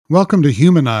Welcome to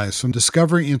Humanize from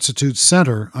Discovery Institute's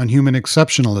Center on Human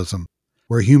Exceptionalism,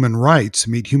 where human rights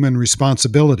meet human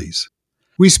responsibilities.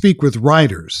 We speak with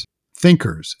writers,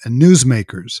 thinkers, and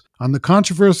newsmakers on the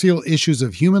controversial issues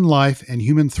of human life and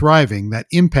human thriving that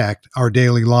impact our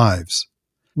daily lives.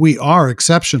 We are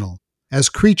exceptional as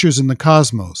creatures in the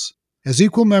cosmos, as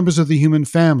equal members of the human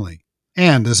family,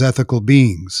 and as ethical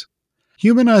beings.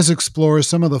 Humanize explores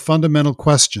some of the fundamental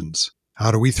questions.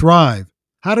 How do we thrive?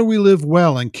 How do we live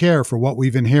well and care for what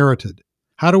we've inherited?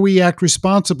 How do we act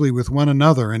responsibly with one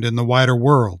another and in the wider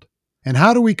world? And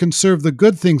how do we conserve the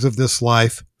good things of this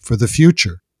life for the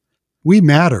future? We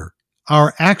matter.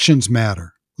 Our actions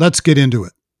matter. Let's get into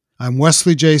it. I'm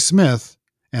Wesley J. Smith,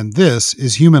 and this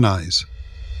is Humanize.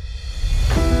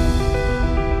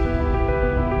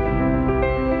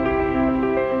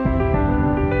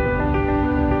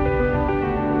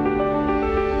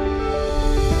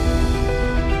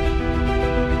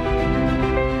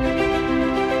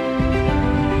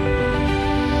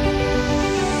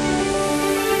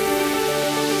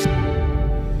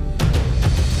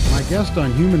 My guest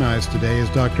on Humanize today is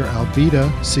Dr.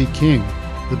 Alveda C. King,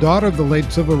 the daughter of the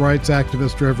late civil rights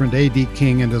activist Reverend A.D.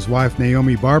 King and his wife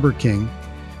Naomi Barber King.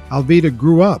 Alveda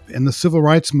grew up in the civil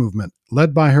rights movement,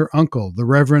 led by her uncle, the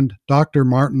Reverend Dr.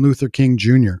 Martin Luther King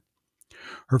Jr.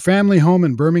 Her family home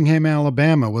in Birmingham,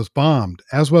 Alabama was bombed,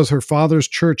 as was her father's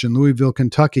church in Louisville,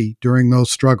 Kentucky during those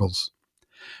struggles.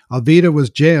 Alveda was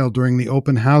jailed during the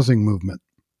open housing movement.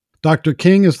 Dr.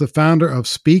 King is the founder of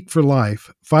Speak for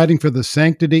Life, fighting for the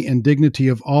sanctity and dignity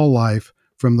of all life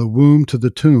from the womb to the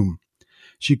tomb.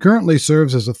 She currently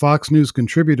serves as a Fox News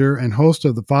contributor and host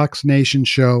of the Fox Nation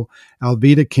show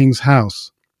Alveda King's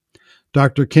House.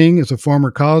 Dr. King is a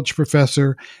former college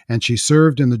professor, and she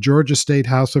served in the Georgia State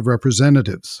House of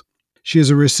Representatives. She is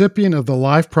a recipient of the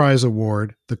Life Prize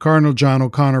Award, the Cardinal John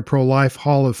O'Connor Pro-Life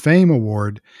Hall of Fame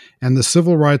Award, and the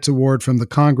Civil Rights Award from the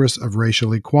Congress of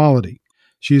Racial Equality.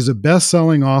 She is a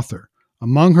best-selling author.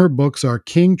 Among her books are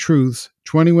King Truths,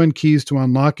 21 Keys to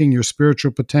Unlocking Your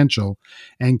Spiritual Potential,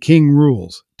 and King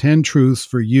Rules, 10 Truths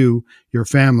for You, Your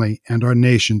Family, and Our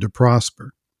Nation to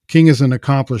Prosper. King is an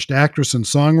accomplished actress and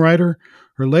songwriter,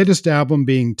 her latest album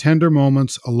being Tender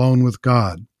Moments Alone with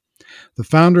God. The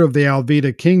founder of the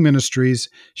Alveda King Ministries,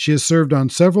 she has served on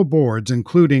several boards,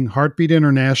 including Heartbeat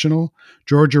International,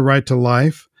 Georgia Right to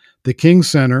Life, the King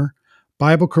Center,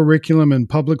 Bible Curriculum in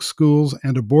Public Schools,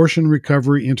 and Abortion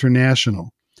Recovery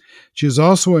International. She is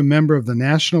also a member of the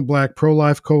National Black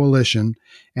Pro-Life Coalition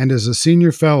and is a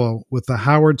senior fellow with the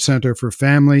Howard Center for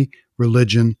Family,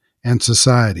 Religion, and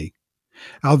Society.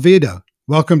 Alveda,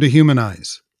 welcome to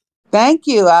Humanize. Thank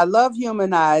you. I love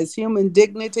Humanize, human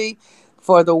dignity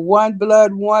for the one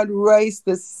blood, one race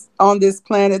that's on this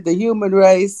planet, the human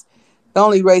race, the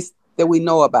only race that we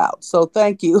know about. So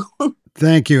thank you.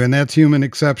 Thank you, and that's human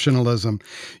exceptionalism.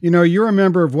 You know, you're a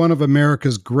member of one of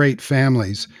America's great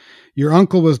families. Your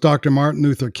uncle was Dr. Martin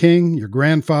Luther King. Your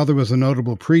grandfather was a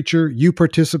notable preacher. You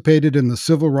participated in the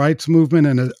civil rights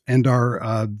movement and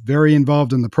are very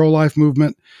involved in the pro-life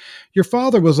movement. Your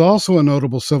father was also a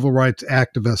notable civil rights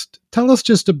activist. Tell us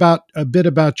just a bit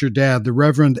about your dad, the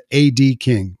Reverend A.D.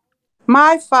 King.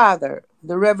 My father,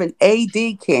 the Reverend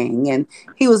A.D. King, and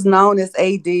he was known as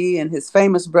A.D., and his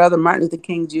famous brother, Martin Luther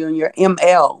King Jr.,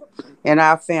 M.L., in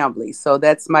our family. So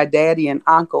that's my daddy and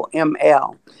uncle,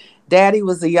 M.L. Daddy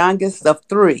was the youngest of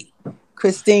three.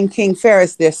 Christine King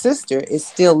Ferris, their sister, is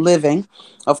still living.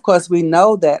 Of course, we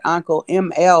know that Uncle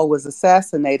M.L. was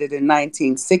assassinated in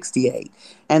 1968.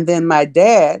 And then my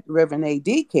dad, Reverend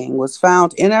A.D. King, was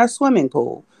found in our swimming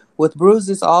pool with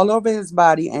bruises all over his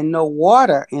body and no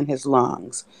water in his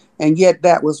lungs. And yet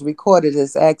that was recorded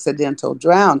as accidental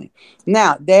drowning.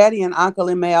 Now, Daddy and Uncle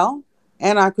M.L.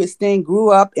 and Aunt Christine grew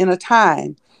up in a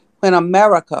time when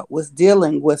America was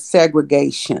dealing with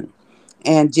segregation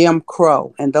and Jim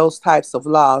Crow and those types of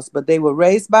laws. But they were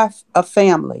raised by a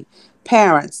family,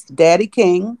 parents, Daddy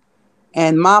King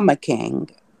and Mama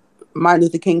King, Martin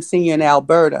Luther King Sr. in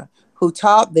Alberta, who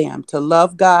taught them to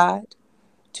love God,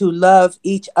 to love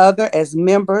each other as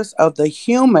members of the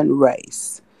human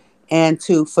race, and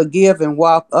to forgive and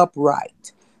walk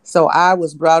upright. So I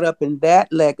was brought up in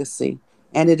that legacy,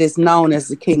 and it is known as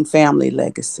the King family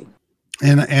legacy.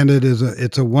 And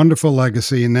it's a wonderful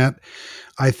legacy, and that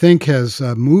I think has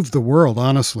moved the world.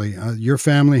 Honestly, your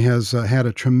family has had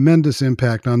a tremendous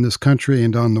impact on this country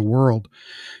and on the world.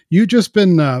 You've just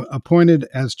been appointed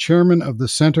as chairman of the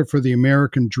Center for the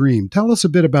American Dream. Tell us a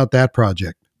bit about that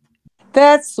project.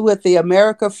 That's with the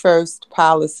America First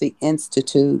Policy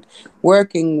Institute,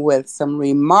 working with some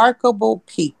remarkable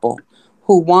people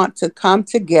who want to come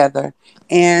together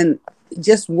and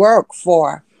just work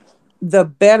for the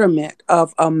betterment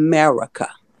of America.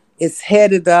 It's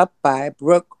headed up by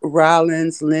Brooke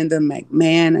Rollins, Linda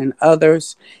McMahon, and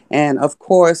others. And of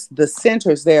course, the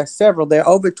centers, there are several. There are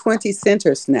over 20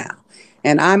 centers now.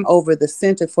 And I'm over the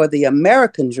Center for the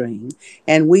American Dream.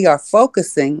 And we are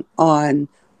focusing on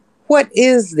what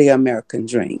is the American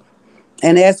dream.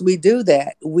 And as we do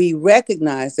that, we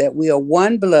recognize that we are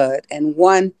one blood and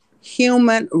one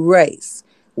human race.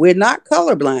 We're not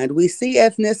colorblind. We see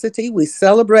ethnicity, we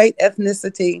celebrate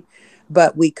ethnicity,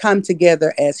 but we come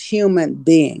together as human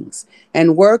beings.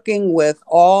 And working with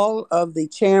all of the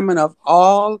chairmen of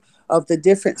all of the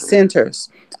different centers,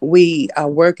 we are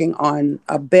working on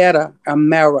a better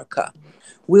America.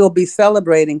 We'll be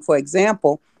celebrating, for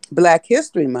example, Black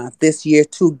History Month this year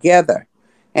together.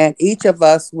 And each of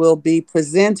us will be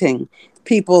presenting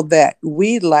people that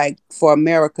we'd like for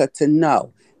America to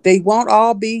know. They won't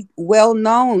all be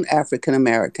well-known African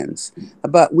Americans,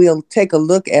 but we'll take a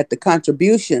look at the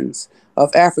contributions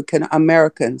of African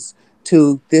Americans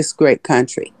to this great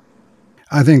country.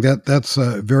 I think that that's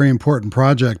a very important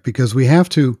project because we have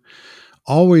to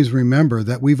always remember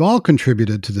that we've all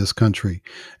contributed to this country,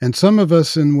 and some of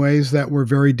us in ways that were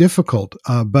very difficult.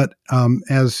 But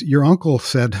as your uncle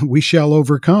said, we shall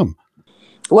overcome.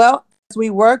 Well, as we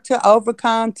work to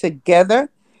overcome together,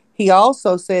 he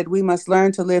also said we must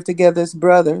learn to live together as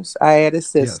brothers, I added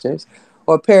sisters, yes,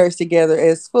 or perish together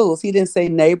as fools. He didn't say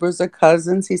neighbors or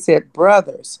cousins. He said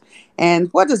brothers. And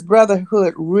what does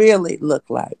brotherhood really look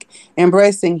like?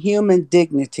 Embracing human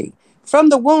dignity. From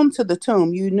the womb to the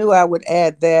tomb, you knew I would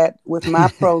add that with my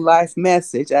pro-life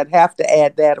message. I'd have to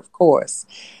add that, of course.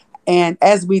 And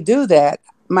as we do that,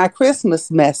 my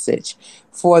Christmas message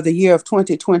for the year of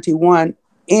 2021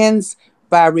 ends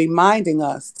by reminding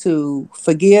us to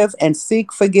forgive and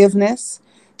seek forgiveness,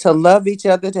 to love each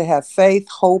other, to have faith,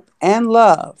 hope, and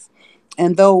love.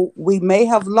 And though we may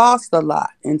have lost a lot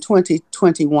in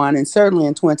 2021 and certainly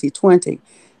in 2020,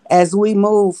 as we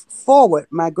move forward,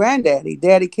 my granddaddy,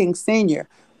 Daddy King Sr.,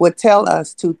 would tell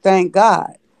us to thank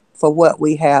God for what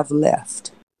we have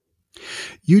left.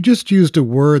 You just used a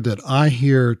word that I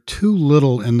hear too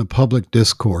little in the public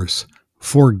discourse: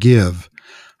 forgive.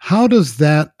 How does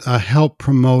that help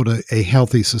promote a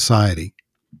healthy society?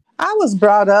 I was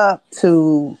brought up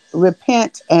to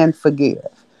repent and forgive,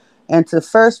 and to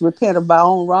first repent of my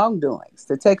own wrongdoings,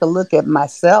 to take a look at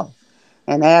myself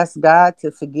and ask God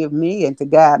to forgive me and to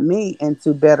guide me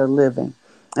into better living.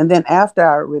 And then after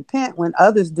I repent, when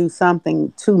others do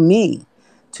something to me,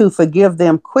 to forgive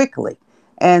them quickly.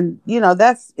 And,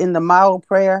 that's in the model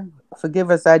prayer: forgive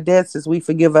us our debts as we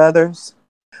forgive others,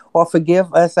 or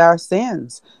forgive us our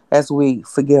sins as we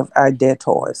forgive our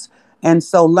debtors. And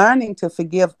so learning to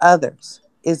forgive others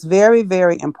is very,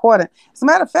 very important. As a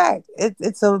matter of fact,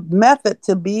 it's a method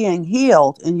to being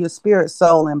healed in your spirit,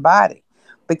 soul, and body.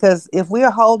 Because if we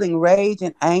are holding rage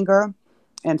and anger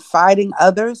and fighting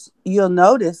others, you'll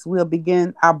notice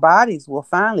our bodies will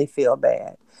finally feel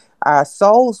bad. Our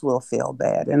souls will feel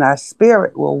bad and our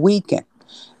spirit will weaken.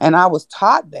 And I was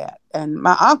taught that. And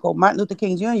my uncle, Martin Luther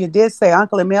King Jr., did say,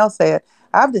 Uncle Emil said,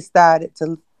 I've decided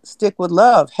to stick with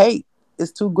love. Hate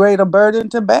is too great a burden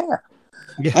to bear.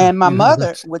 Yeah, and my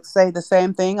mother would say the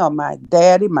same thing, or my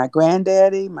daddy, my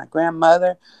granddaddy, my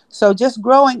grandmother. So just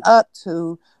growing up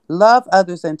to love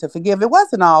others and to forgive. It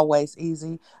wasn't always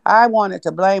easy. I wanted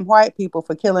to blame white people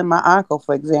for killing my uncle,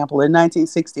 for example, in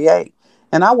 1968.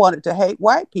 And I wanted to hate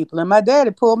white people. And my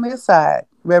daddy pulled me aside,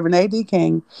 Reverend A.D.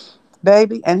 King,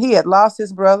 baby. And he had lost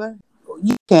his brother.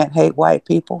 You can't hate white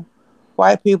people.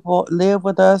 White people live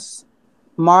with us,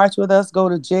 march with us, go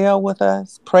to jail with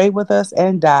us, pray with us,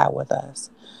 and die with us.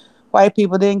 White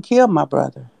people didn't kill my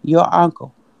brother, your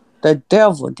uncle. The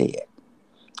devil did.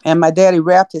 And my daddy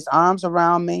wrapped his arms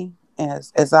around me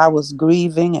as I was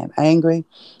grieving and angry.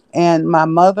 And my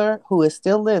mother, who is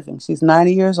still living, she's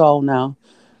 90 years old now,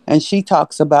 and she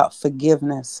talks about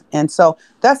forgiveness. And so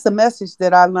that's the message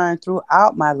that I learned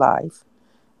throughout my life.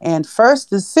 And first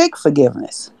to seek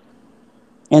forgiveness,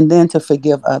 and then to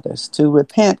forgive others, to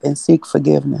repent and seek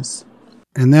forgiveness.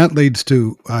 And that leads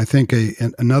to, I think,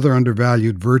 another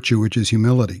undervalued virtue, which is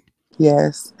humility.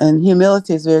 Yes, and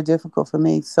humility is very difficult for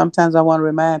me. Sometimes I want to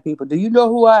remind people, do you know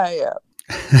who I am?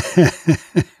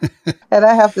 And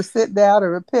I have to sit down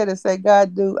and repent and say,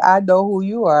 God, do I know who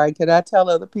you are? And can I tell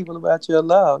other people about your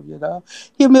love,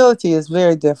 Humility is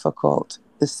very difficult,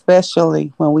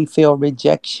 especially when we feel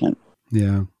rejection.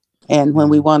 Yeah. And when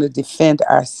we want to defend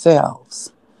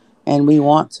ourselves. And we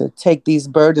want to take these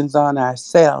burdens on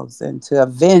ourselves and to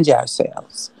avenge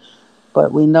ourselves.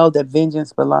 But we know that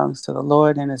vengeance belongs to the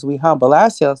Lord. And as we humble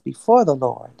ourselves before the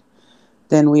Lord,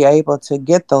 then we're able to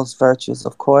get those virtues.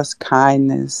 Of course,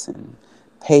 kindness and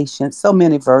patience, so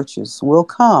many virtues will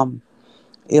come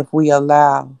if we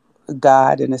allow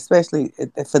God, and especially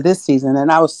for this season.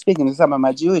 And I was speaking to some of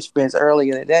my Jewish friends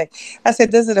earlier today. I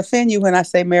said, does it offend you when I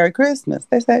say Merry Christmas?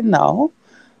 They said, no.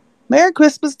 Merry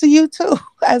Christmas to you too.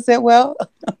 I said, well,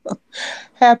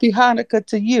 Happy Hanukkah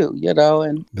to you,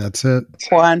 and That's it.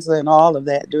 Kwanzaa and all of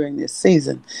that during this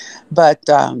season. But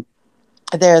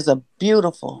there's a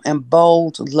beautiful and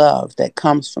bold love that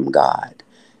comes from God.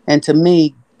 And to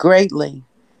me, greatly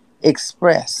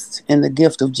expressed in the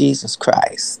gift of Jesus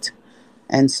Christ.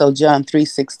 And so John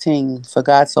 3:16, for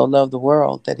God so loved the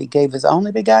world that he gave his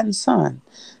only begotten son,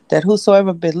 that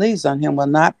whosoever believes on him will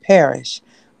not perish,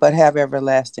 but have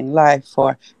everlasting life.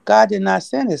 For God did not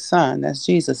send his son, that's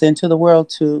Jesus, into the world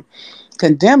to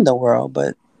condemn the world,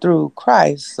 but through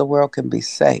Christ, the world can be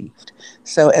saved.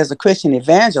 So as a Christian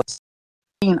evangelist,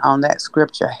 I lean on that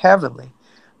scripture heavily,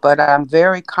 but I'm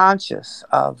very conscious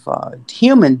of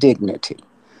human dignity.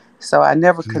 So I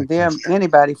never Exactly. condemn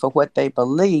anybody for what they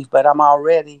believe, but I'm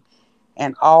already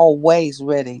and always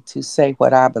ready to say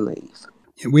what I believe.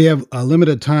 We have a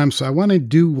limited time, so I want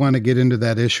to get into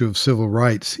that issue of civil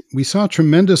rights. We saw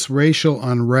tremendous racial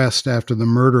unrest after the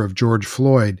murder of George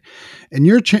Floyd, and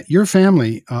your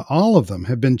family, all of them,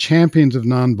 have been champions of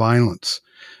nonviolence.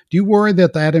 Do you worry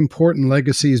that that important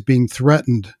legacy is being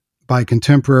threatened by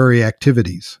contemporary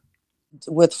activities?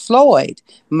 With Floyd,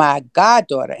 my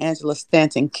goddaughter, Angela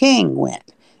Stanton King,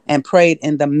 went and prayed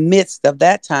in the midst of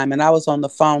that time. And I was on the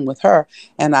phone with her,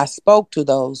 and I spoke to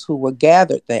those who were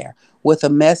gathered there with a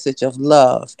message of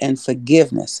love and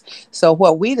forgiveness. So,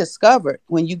 what we discovered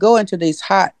when you go into these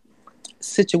hot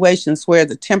situations where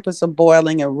the tempers are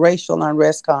boiling and racial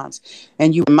unrest comes,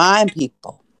 and you remind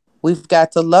people, we've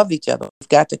got to love each other. We've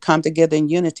got to come together in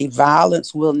unity.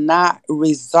 Violence will not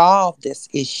resolve this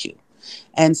issue.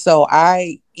 And so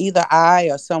either I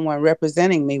or someone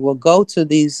representing me will go to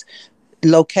these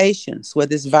locations where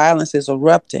this violence is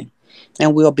erupting,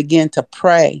 and we'll begin to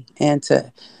pray and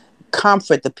to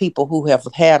comfort the people who have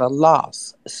had a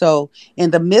loss. So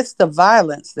in the midst of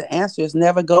violence, the answer is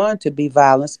never going to be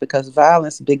violence, because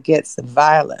violence begets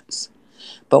violence.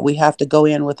 But we have to go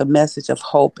in with a message of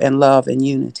hope and love and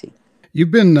unity.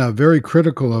 You've been very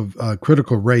critical of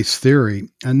critical race theory,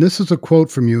 and this is a quote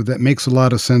from you that makes a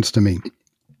lot of sense to me.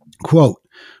 Quote,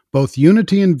 both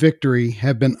unity and victory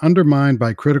have been undermined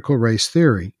by critical race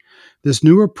theory. This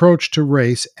new approach to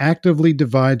race actively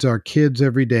divides our kids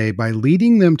every day by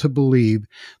leading them to believe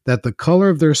that the color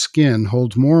of their skin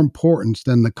holds more importance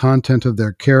than the content of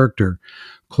their character.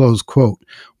 Close quote.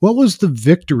 What was the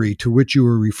victory to which you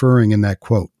were referring in that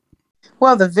quote?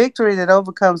 Well, the victory that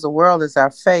overcomes the world is our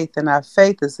faith, and our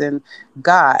faith is in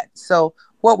God. So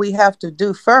what we have to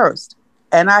do first,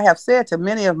 and I have said to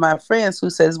many of my friends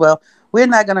who says, well, we're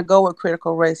not going to go with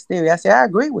critical race theory. I say, I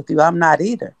agree with you. I'm not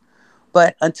either.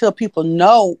 But until people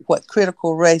know what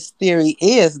critical race theory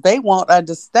is, they won't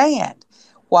understand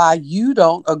why you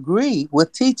don't agree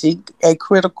with teaching a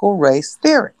critical race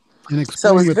theory. And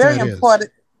So explain it's what that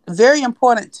is. very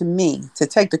important to me to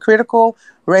take the critical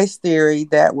race theory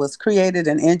that was created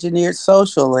and engineered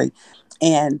socially.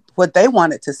 And what they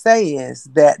wanted to say is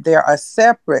that there are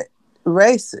separate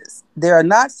races. There are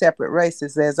not separate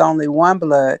races. There's only one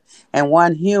blood and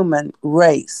one human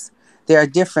race. There are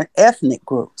different ethnic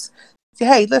groups.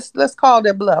 Hey, let's call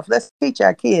their bluff. Let's teach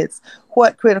our kids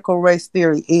what critical race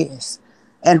theory is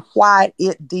and why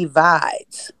it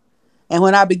divides. And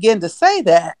when I began to say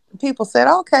that, people said,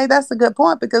 okay, that's a good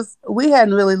point, because we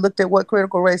hadn't really looked at what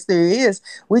critical race theory is.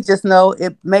 We just know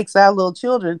it makes our little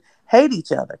children hate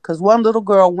each other. Because one little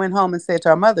girl went home and said to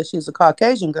her mother, she's a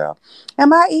Caucasian girl,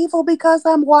 am I evil because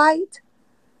I'm white?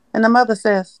 And the mother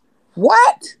says,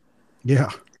 what? Yeah.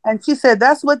 And she said,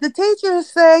 that's what the teacher is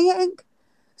saying.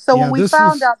 So Yeah, when we this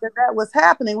found is out that that was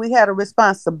happening, we had a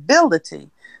responsibility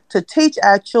to teach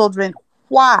our children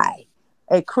why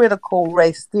a critical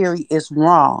race theory is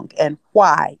wrong and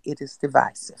why it is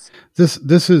divisive.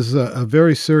 this is a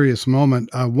very serious moment.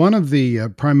 One of the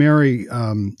primary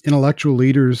intellectual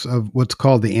leaders of what's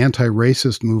called the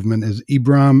anti-racist movement is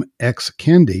Ibram X.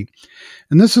 Kendi,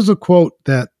 and this is a quote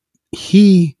that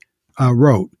he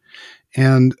wrote.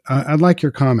 And I'd like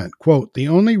your comment. Quote, the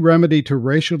only remedy to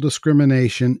racial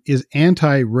discrimination is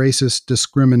anti-racist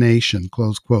discrimination,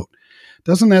 close quote.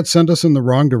 Doesn't that send us in the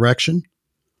wrong direction?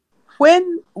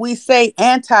 When we say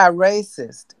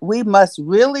anti-racist, we must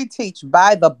really teach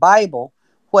by the Bible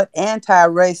what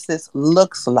anti-racist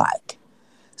looks like.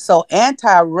 So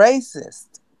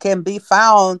anti-racist can be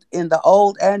found in the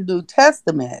Old and New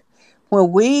Testament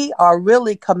when we are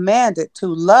really commanded to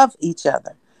love each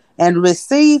other and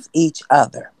receive each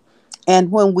other.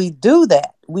 And when we do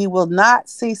that, we will not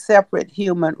see separate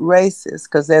human races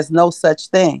because there's no such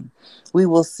thing. We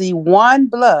will see one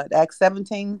blood, Acts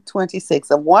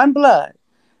 17:26, of one blood.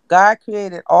 God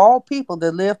created all people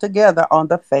to live together on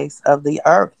the face of the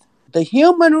earth. The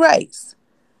human race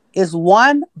is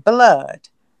one blood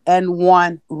and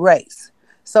one race.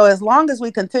 So as long as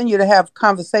we continue to have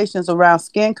conversations around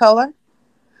skin color,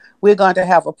 we're going to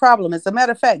have a problem. As a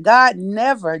matter of fact, God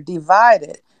never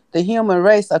divided the human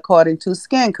race according to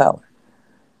skin color.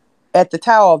 At the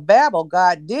Tower of Babel,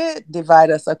 God did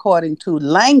divide us according to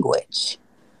language,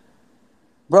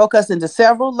 broke us into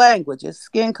several languages.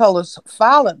 Skin colors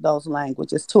followed those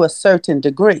languages to a certain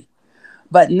degree.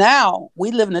 But now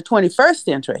we live in the 21st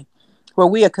century where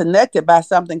we are connected by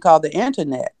something called the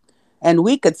internet. And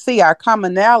we could see our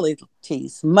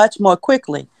commonalities much more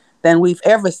quickly than we've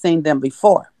ever seen them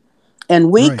before. And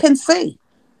we can see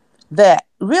that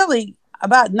really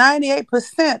about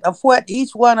 98% of what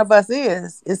each one of us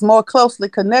is more closely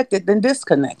connected than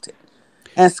disconnected.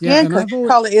 And skin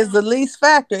color is the least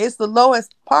factor. It's the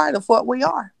lowest part of what we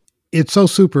are. It's so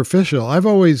superficial. I've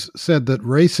always said that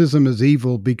racism is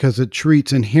evil because it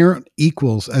treats inherent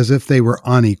equals as if they were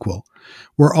unequal.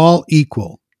 We're all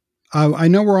equal. I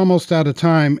know we're almost out of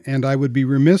time, and I would be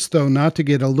remiss, though, not to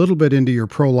get a little bit into your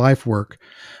pro-life work.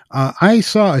 I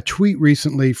saw a tweet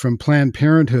recently from Planned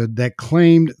Parenthood that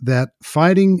claimed that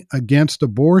fighting against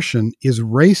abortion is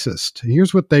racist.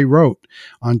 Here's what they wrote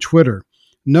on Twitter.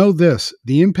 Know this,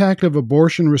 the impact of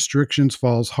abortion restrictions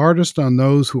falls hardest on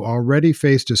those who already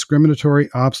face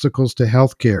discriminatory obstacles to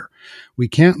health care. We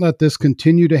can't let this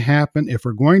continue to happen. If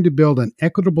we're going to build an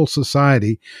equitable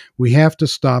society, we have to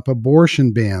stop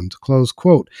abortion bans, close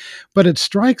quote. But it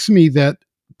strikes me that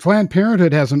Planned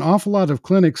Parenthood has an awful lot of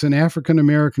clinics in African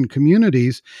American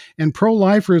communities, and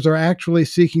pro-lifers are actually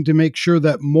seeking to make sure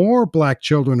that more Black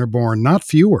children are born, not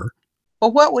fewer.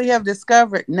 Well, what we have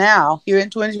discovered now here in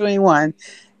 2021,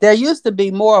 there used to be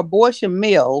more abortion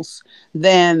mills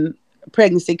than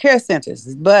pregnancy care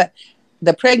centers, but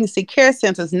the pregnancy care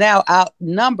centers now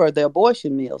outnumber the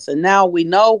abortion mills. And now we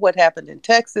know what happened in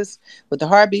Texas with the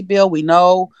Heartbeat bill. We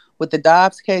know with the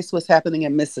Dobbs case what's happening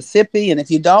in Mississippi. And if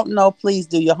you don't know, please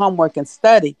do your homework and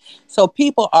study. So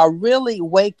people are really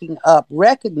waking up,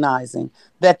 recognizing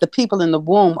that the people in the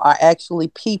womb are actually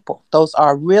people. Those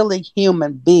are really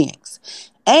human beings.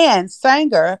 And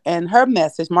Sanger and her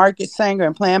message, Margaret Sanger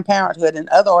and Planned Parenthood and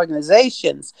other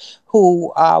organizations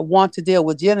who want to deal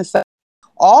with genocide,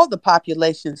 all the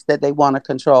populations that they want to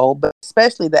control, but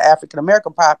especially the African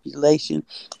American population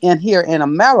here in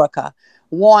America,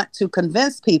 want to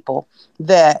convince people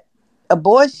that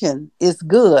abortion is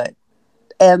good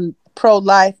and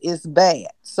pro-life is bad.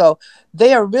 So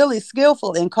they are really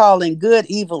skillful in calling good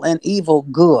evil and evil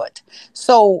good.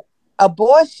 So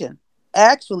abortion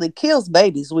actually kills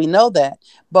babies. We know that.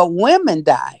 But women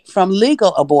die from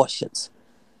legal abortions.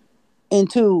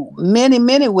 Into many,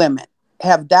 many women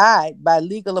have died by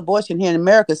legal abortion here in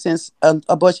America since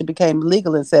abortion became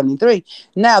legal in 1973.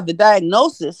 Now, the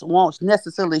diagnosis won't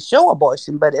necessarily show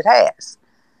abortion, but it has.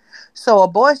 So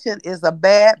abortion is a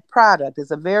bad product. It's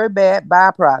a very bad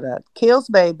byproduct. Kills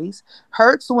babies,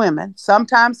 hurts women,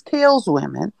 sometimes kills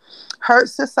women,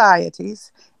 hurts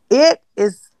societies. It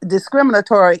is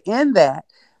discriminatory in that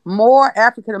more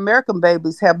African American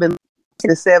babies have been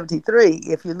in 73,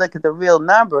 if you look at the real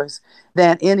numbers,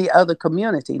 than any other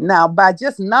community. Now, by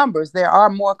just numbers, there are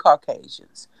more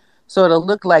Caucasians. So it'll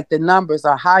look like the numbers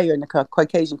are higher in the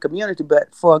Caucasian community,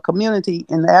 but for a community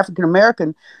in the African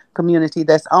American community,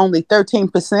 that's only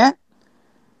 13%.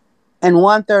 And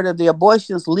 1/3 of the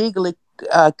abortions legally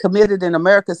committed in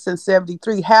America since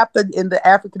 73 happened in the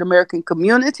African American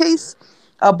communities.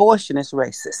 Abortion is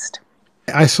racist.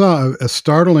 I saw a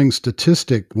startling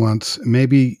statistic once,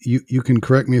 maybe you can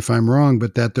correct me if I'm wrong,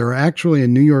 but that there are actually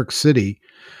in New York City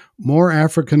more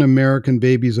African American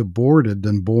babies aborted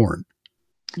than born.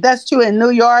 That's true in New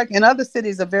York, and other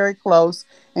cities are very close,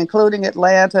 including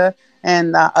Atlanta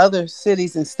and other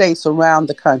cities and states around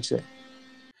the country.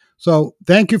 So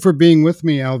thank you for being with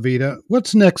me, Alveda.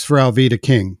 What's next for Alveda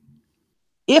King?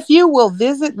 If you will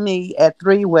visit me at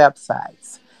 3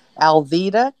 websites,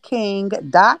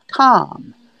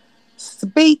 alvedaking.com,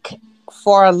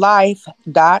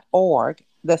 speakforlife.org,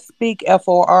 the speak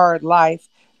for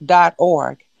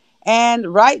life.org, and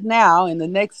right now in the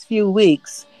next few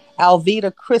weeks,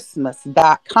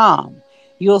 alvedachristmas.com.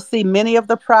 You'll see many of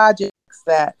the projects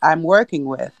that I'm working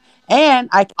with, and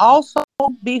I can also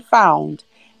be found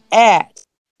at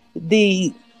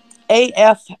the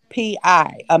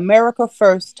AFPI, America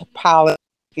First Policy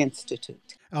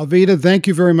Institute. Alveda, thank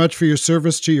you very much for your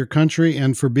service to your country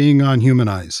and for being on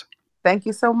Humanize. Thank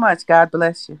you so much. God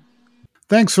bless you.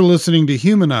 Thanks for listening to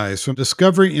Humanize from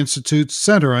Discovery Institute's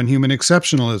Center on Human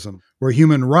Exceptionalism, where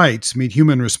human rights meet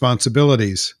human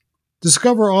responsibilities.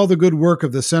 Discover all the good work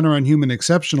of the Center on Human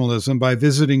Exceptionalism by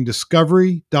visiting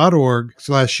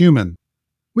discovery.org/human.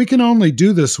 We can only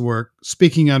do this work,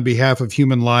 speaking on behalf of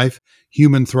human life,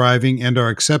 human thriving, and our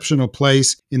exceptional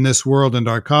place in this world and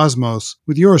our cosmos,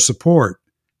 with your support.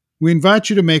 We invite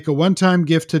you to make a one-time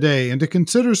gift today and to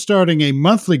consider starting a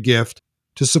monthly gift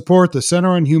to support the Center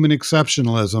on Human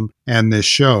Exceptionalism and this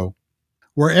show.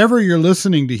 Wherever you're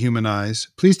listening to Humanize,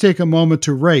 please take a moment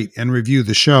to rate and review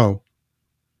the show.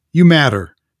 You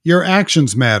matter. Your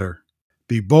actions matter.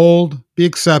 Be bold, be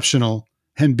exceptional,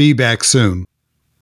 and be back soon.